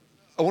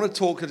I want to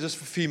talk just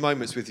for a few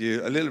moments with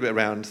you a little bit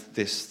around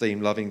this theme,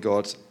 loving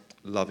God,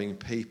 loving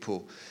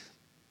people.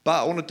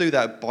 But I want to do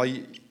that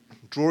by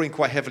drawing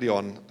quite heavily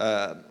on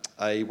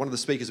one of the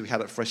speakers we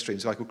had at Fresh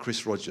Streams, a guy called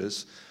Chris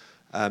Rogers,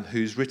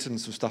 who's written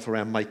some stuff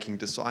around making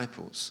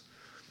disciples.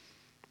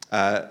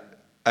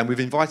 And we've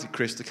invited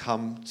Chris to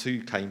come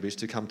to Cambridge,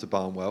 to come to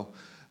Barnwell,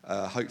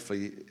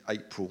 hopefully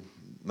April,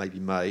 maybe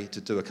May, to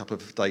do a couple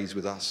of days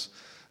with us,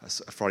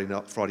 a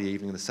Friday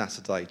evening and a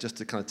Saturday, just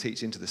to kind of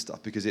teach into this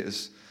stuff, because it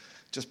was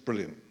just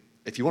brilliant.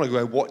 If you want to go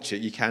and watch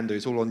it, you can do.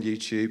 It's all on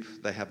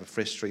YouTube. They have a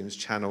Fresh Streams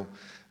channel,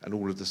 and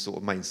all of the sort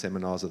of main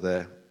seminars are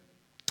there,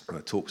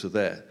 talks are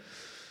there.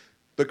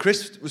 But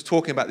Chris was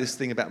talking about this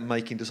thing about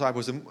making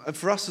disciples, and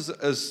for us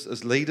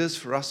as leaders,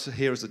 for us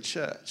here as a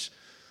church,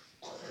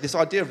 this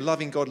idea of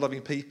loving God,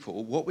 loving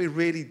people, what we're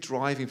really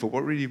driving for,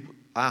 what really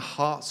our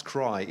heart's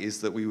cry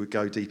is that we would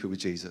go deeper with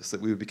Jesus, that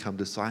we would become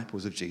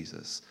disciples of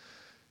Jesus,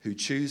 who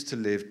choose to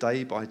live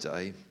day by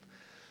day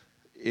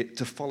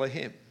to follow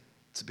him,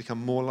 to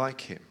become more like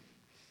him.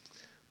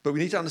 But we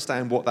need to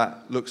understand what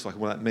that looks like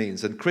and what that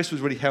means. And Chris was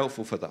really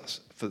helpful for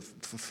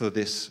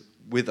this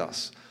with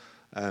us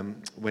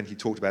when he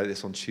talked about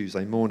this on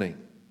Tuesday morning.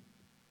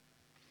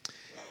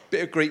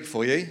 Bit of Greek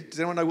for you.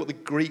 Does anyone know what the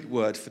Greek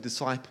word for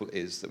disciple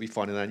is that we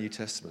find in our New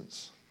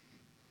Testaments?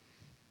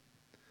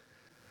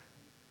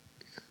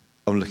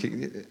 I'm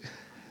looking.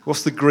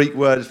 What's the Greek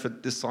word for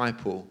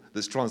disciple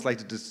that's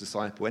translated as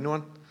disciple?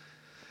 Anyone?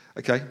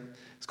 Okay.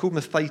 It's called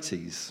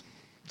mathetes.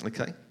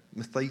 Okay.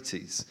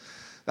 Mathetes.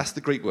 That's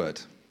the Greek word.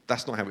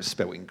 That's not how it's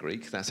spelled in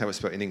Greek. That's how it's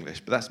spelled in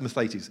English. But that's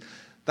mathetes.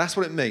 That's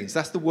what it means.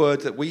 That's the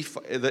word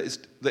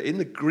that in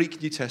the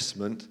Greek New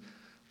Testament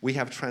we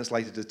have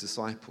translated as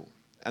disciple.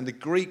 And the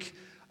Greek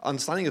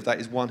understanding of that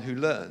is one who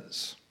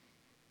learns.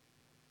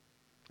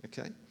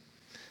 Okay?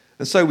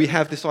 And so we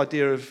have this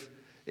idea of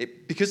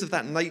it, because of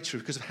that nature,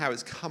 because of how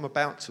it's come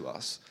about to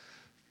us,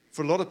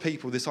 for a lot of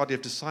people, this idea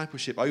of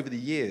discipleship over the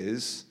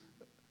years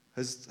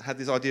has had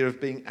this idea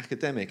of being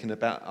academic and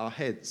about our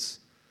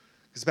heads.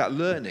 It's about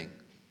learning.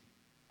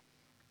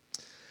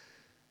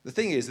 The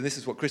thing is, and this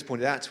is what Chris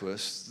pointed out to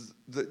us,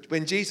 that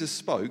when Jesus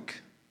spoke,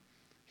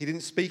 he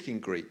didn't speak in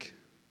Greek.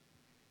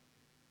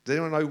 Does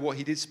anyone know what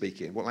he did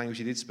speak in? What language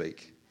he did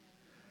speak?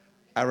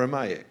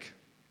 Aramaic.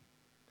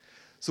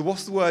 So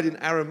what's the word in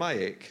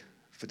Aramaic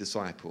for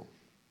disciple?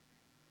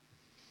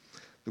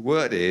 The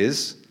word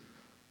is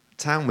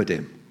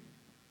Talmudim.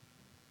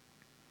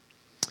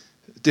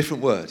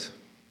 Different word.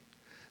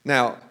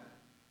 Now,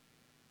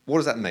 what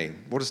does that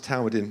mean? What does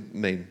Talmudim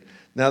mean?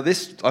 Now,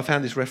 I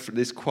found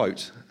this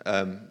quote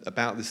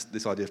about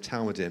this idea of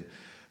Talmudim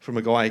from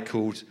a guy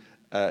called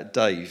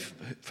Dave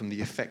from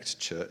the Effect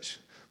Church,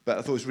 but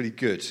I thought it was really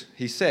good.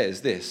 He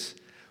says this: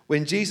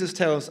 when Jesus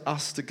tells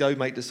us to go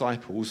make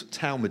disciples,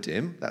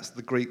 Talmudim, that's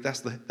the Greek,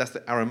 that's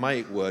the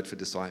Aramaic word for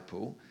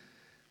disciple,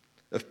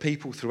 of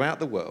people throughout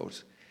the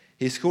world,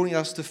 he's calling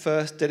us to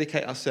first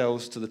dedicate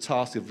ourselves to the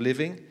task of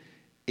living,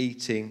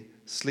 eating,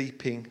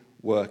 sleeping,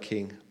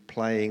 working,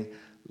 playing,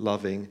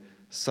 loving,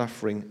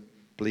 suffering,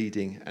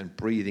 bleeding, and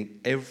breathing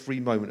every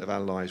moment of our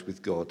lives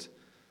with God,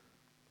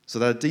 so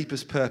that our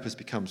deepest purpose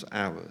becomes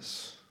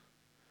ours.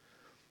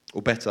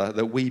 Or better,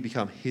 that we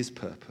become his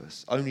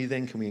purpose. Only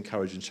then can we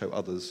encourage and show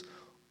others,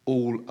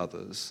 all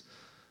others,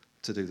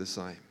 to do the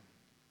same.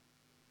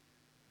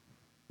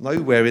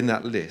 Nowhere in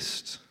that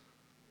list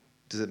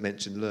does it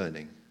mention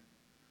learning.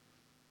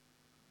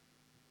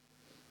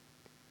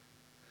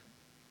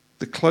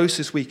 The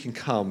closest we can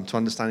come to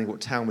understanding what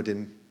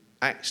Talmudim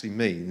actually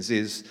means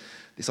is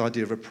this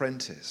idea of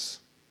apprentice.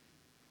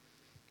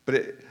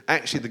 But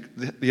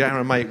the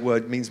Aramaic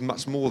word means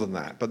much more than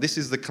that. But this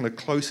is the kind of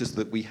closest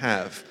that we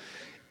have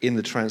in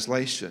the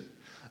translation.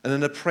 And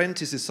an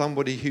apprentice is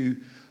somebody who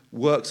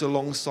works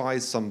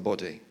alongside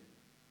somebody,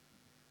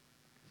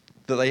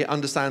 that they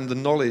understand the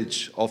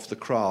knowledge of the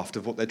craft,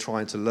 of what they're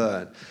trying to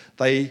learn.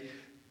 They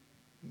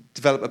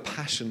develop a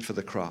passion for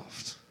the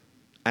craft,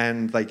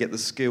 and they get the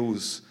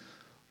skills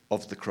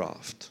of the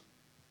craft.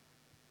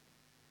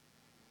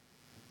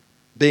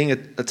 Being a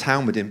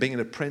Talmudim, being an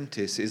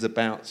apprentice, is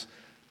about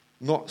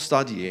not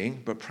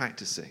studying, but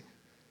practicing.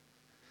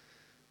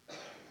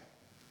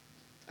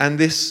 And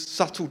this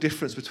subtle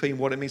difference between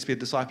what it means to be a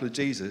disciple of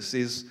Jesus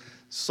is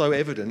so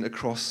evident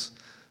across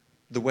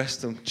the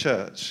Western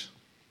church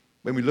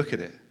when we look at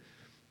it.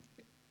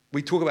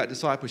 We talk about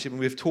discipleship, and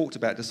we've talked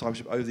about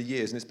discipleship over the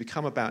years, and it's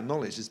become about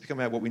knowledge. It's become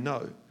about what we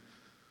know.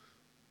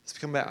 It's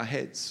become about our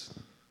heads.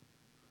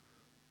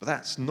 But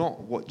that's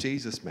not what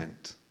Jesus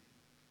meant.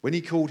 When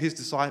he called his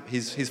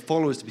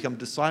followers to become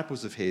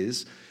disciples of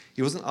his,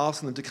 he wasn't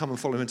asking them to come and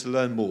follow him to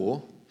learn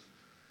more.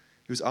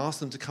 He was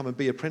asking them to come and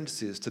be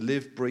apprentices, to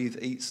live, breathe,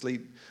 eat,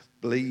 sleep,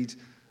 bleed,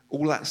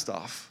 all that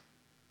stuff,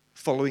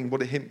 following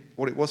what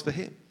it was for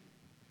him.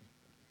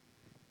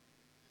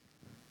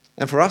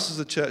 And for us as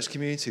a church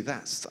community,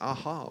 that's our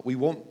heart. We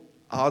want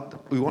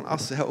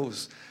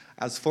ourselves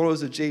as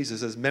followers of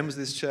Jesus, as members of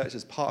this church,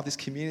 as part of this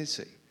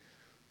community,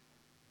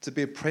 to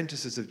be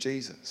apprentices of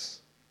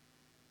Jesus.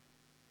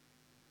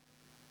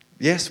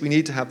 Yes, we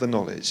need to have the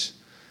knowledge,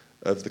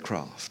 of the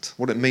craft,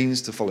 what it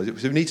means to follow.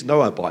 So we need to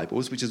know our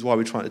Bibles, which is why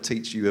we're trying to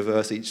teach you a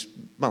verse each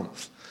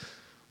month.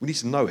 We need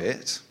to know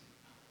it.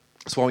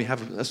 That's why we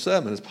have a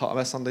sermon as part of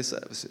our Sunday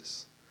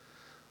services.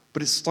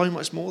 But it's so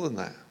much more than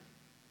that.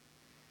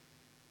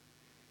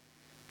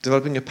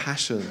 Developing a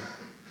passion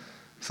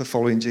for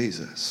following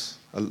Jesus,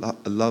 a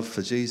love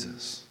for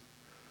Jesus.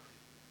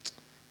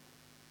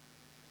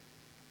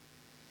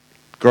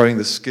 Growing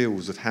the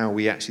skills of how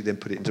we actually then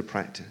put it into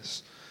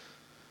practice.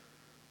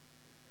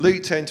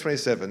 Luke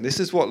 10:27. This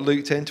is what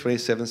Luke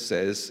 10:27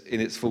 says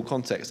in its full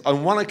context.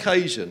 On one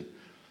occasion,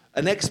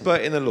 an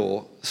expert in the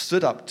law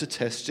stood up to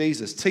test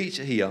Jesus.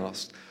 Teacher, he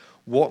asked,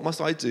 what must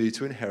I do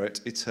to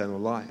inherit eternal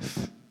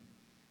life?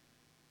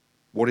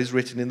 What is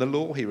written in the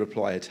law? He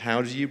replied.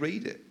 How do you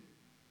read it?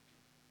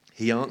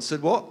 He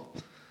answered, what?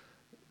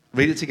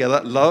 Read it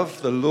together.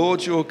 Love the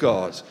Lord your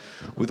God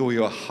with all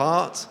your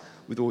heart,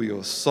 with all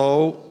your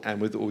soul,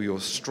 and with all your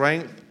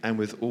strength, and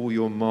with all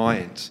your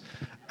mind.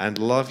 And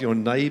love your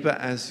neighbour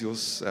as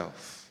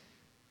yourself.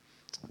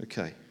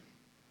 Okay.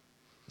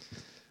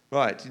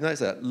 Right, do you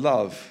notice that?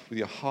 Love with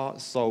your heart,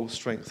 soul,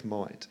 strength,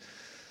 mind.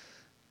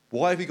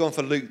 Why have we gone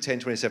for Luke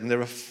 10:27? There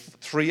are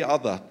three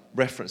other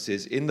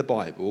references in the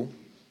Bible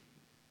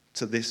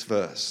to this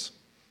verse.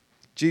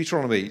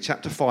 Deuteronomy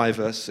chapter 5,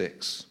 verse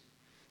 6.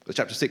 Or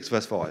chapter 6,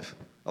 verse 5.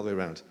 Other way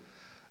around.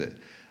 And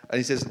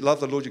he says, love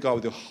the Lord your God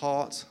with your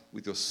heart,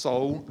 with your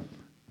soul,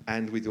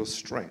 and with your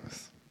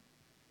strength.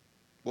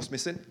 What's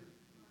missing?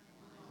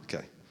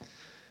 Okay.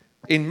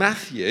 In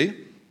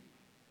Matthew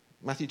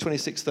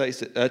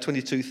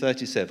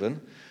 22:37,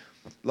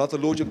 love the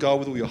Lord your God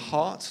with all your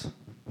heart,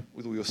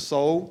 with all your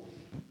soul,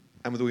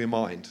 and with all your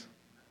mind.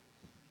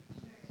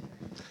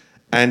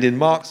 And in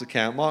Mark's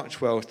account, Mark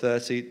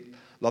 12:30,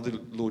 love the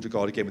Lord your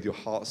God again with your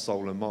heart,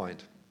 soul, and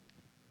mind.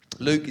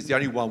 Luke is the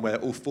only one where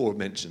all four are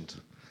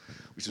mentioned,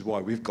 which is why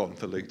we've gone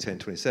for Luke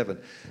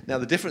 10:27. Now,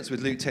 the difference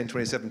with Luke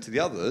 10:27 to the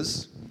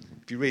others,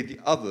 if you read the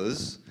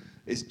others,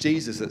 it's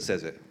Jesus that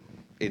says it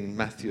in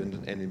Matthew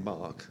and in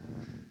Mark.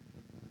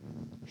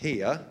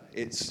 Here,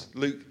 it's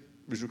Luke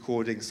was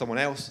recording someone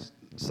else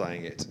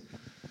saying it.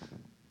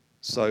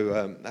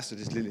 So that's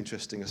just a little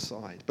interesting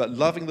aside. But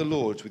loving the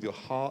Lord with your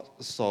heart,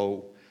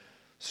 soul,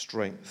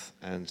 strength,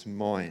 and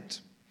mind.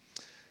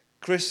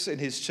 Chris, in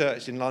his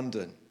church in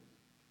London,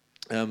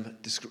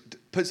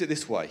 puts it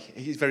this way.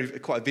 He's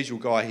quite a visual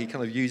guy. He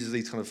kind of uses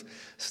these kind of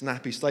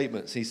snappy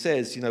statements. He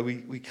says,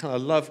 we kind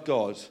of love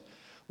God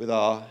with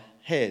our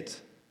head,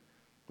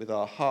 with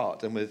our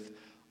heart, and with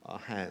our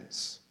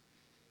hands.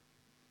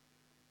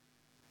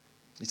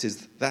 He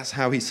says that's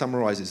how he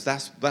summarizes.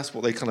 That's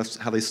what they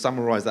how they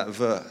summarize that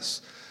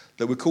verse.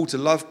 That we're called to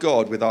love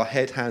God with our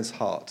head, hands,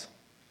 heart,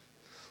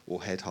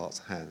 or head,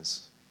 heart,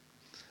 hands.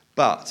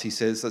 But he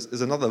says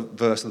there's another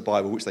verse in the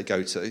Bible which they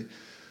go to,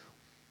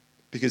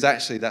 because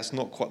actually that's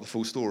not quite the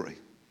full story.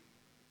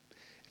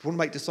 If you want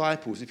to make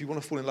disciples, if you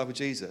want to fall in love with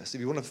Jesus,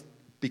 if you want to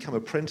become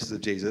apprentices of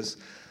Jesus,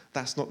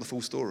 that's not the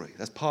full story.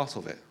 That's part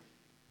of it.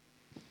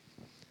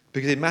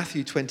 Because in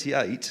Matthew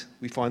 28,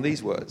 we find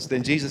these words.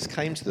 Then Jesus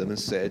came to them and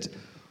said,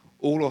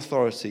 all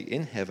authority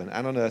in heaven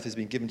and on earth has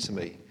been given to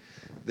me.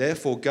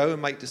 Therefore, go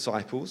and make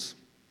disciples,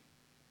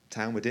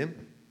 Talmudim,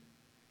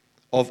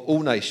 of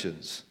all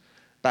nations,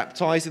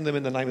 baptizing them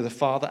in the name of the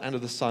Father and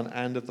of the Son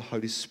and of the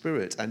Holy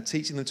Spirit, and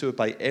teaching them to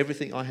obey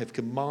everything I have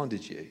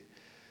commanded you.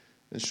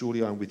 And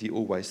surely I am with you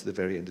always to the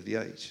very end of the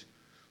age.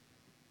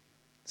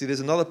 See, there's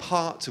another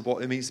part to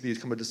what it means to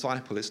become a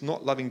disciple. It's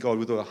not loving God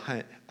with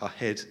our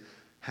head,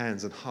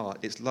 hands, and heart.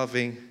 It's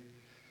loving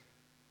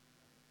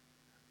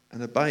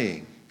and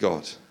obeying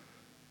God.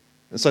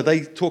 And so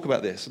they talk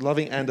about this,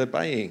 loving and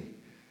obeying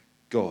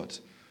God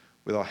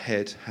with our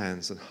head,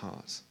 hands, and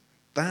heart.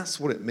 That's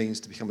what it means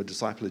to become a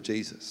disciple of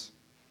Jesus.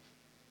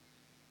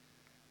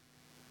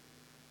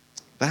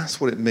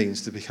 That's what it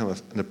means to become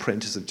an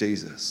apprentice of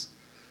Jesus.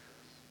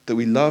 That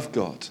we love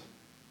God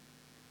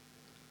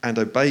and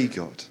obey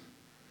God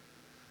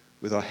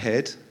with our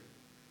head,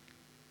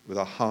 with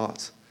our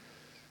heart,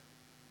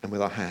 and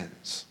with our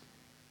hands.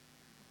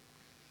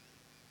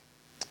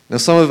 Now,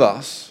 some of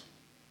us,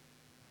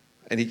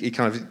 and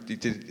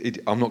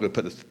I'm not going to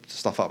put the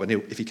stuff up, and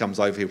if he comes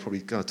over, he'll probably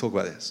going to talk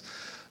about this.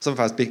 Some of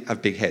us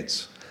have big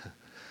heads,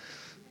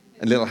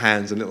 and little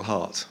hands and little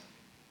heart.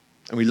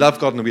 And we love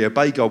God and we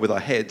obey God with our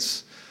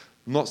heads,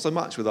 not so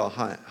much with our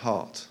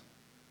heart,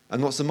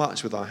 and not so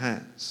much with our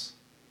hands.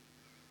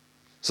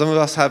 Some of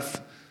us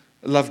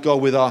love God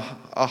with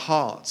our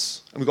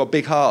hearts, and we've got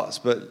big hearts,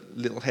 but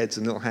little heads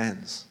and little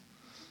hands.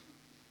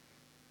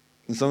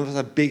 And some of us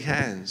have big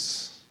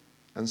hands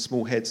and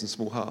small heads and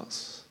small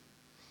hearts.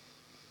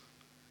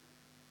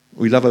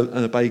 We love and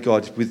obey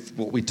God with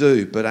what we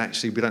do, but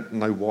actually we don't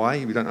know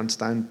why. We don't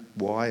understand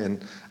why.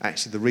 And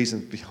actually the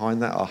reason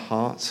behind that, our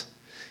heart,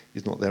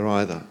 is not there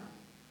either.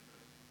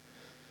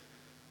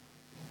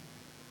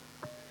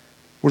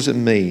 What does it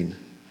mean?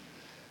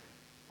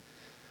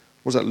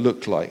 What does that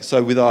look like?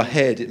 So with our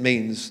head, it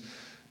means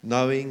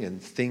knowing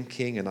and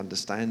thinking and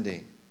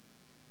understanding.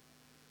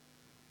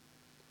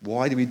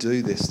 Why do we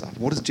do this stuff?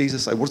 What does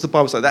Jesus say? What does the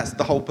Bible say? That's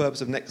the whole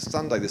purpose of next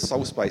Sunday, this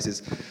soul space,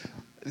 is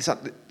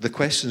the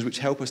questions which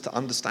help us to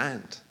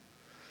understand.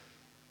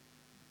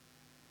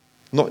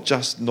 Not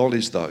just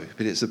knowledge, though,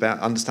 but it's about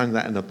understanding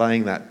that and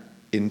obeying that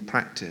in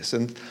practice.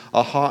 And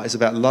our heart is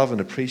about love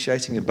and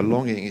appreciating and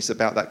belonging. It's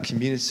about that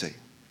community.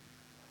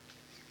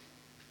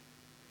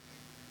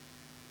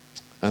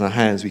 And our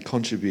hands, we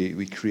contribute,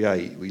 we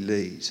create, we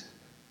lead.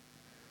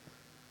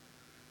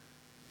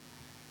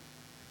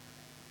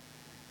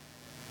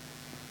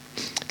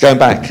 Going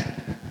back,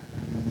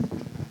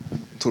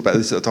 talk about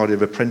this idea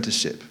of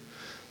apprenticeship.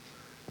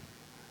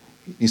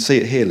 You see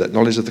it here, look,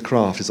 knowledge of the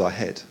craft is our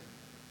head.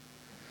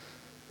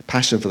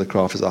 Passion for the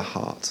craft is our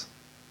heart.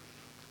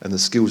 And the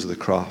skills of the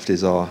craft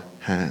is our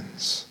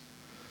hands.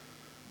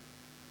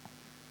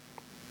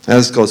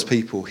 As God's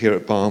people here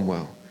at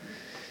Barnwell,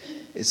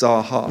 it's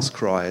our heart's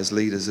cry as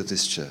leaders of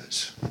this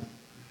church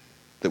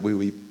that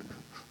we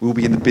will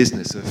be in the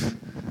business of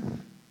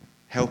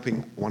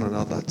helping one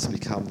another to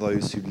become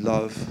those who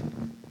love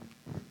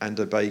and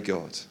obey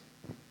God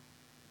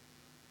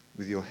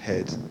with your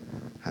head,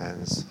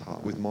 hands,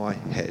 heart, with my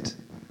head,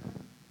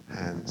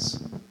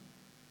 hands,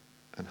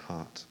 and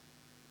heart.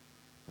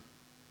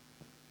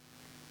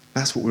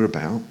 That's what we're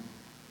about.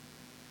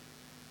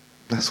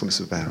 That's what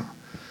it's about.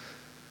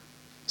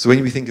 So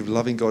when we think of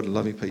loving God and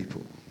loving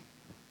people,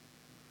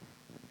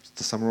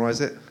 to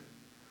summarize it,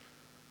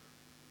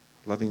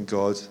 loving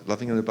God,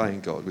 loving and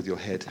obeying God with your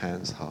head,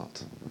 hands,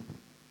 heart.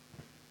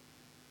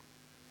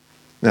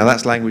 Now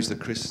that's language that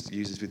Chris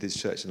uses with his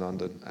church in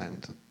London,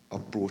 and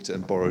I've brought it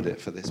and borrowed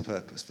it for this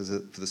purpose, for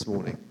this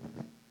morning.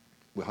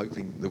 We're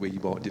hoping that we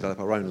might develop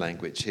our own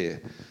language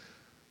here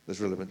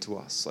that's relevant to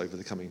us over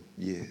the coming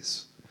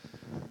years.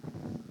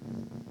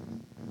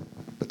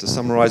 But to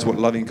summarize what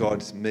loving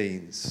God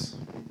means,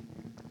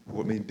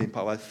 what being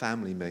part of our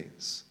family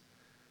means,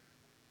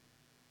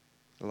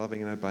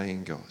 loving and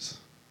obeying God,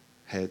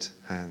 head,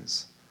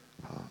 hands,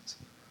 heart.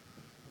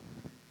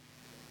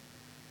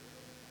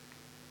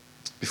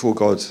 Before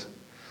God,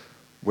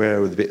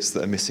 where are the bits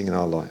that are missing in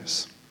our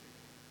lives?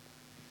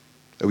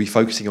 Are we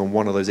focusing on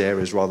one of those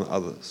areas rather than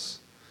others?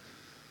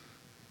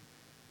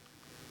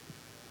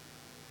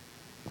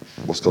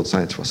 What's God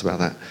saying to us about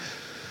that?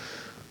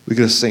 We're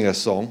going to sing a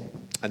song,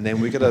 and then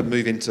we're going to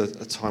move into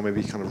a time where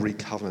we kind of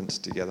re-covenant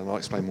together, and I'll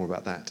explain more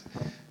about that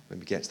when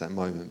we get to that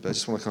moment. But I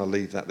just want to kind of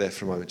leave that there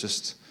for a moment.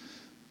 Just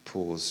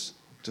pause.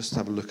 Just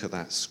have a look at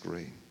that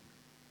screen.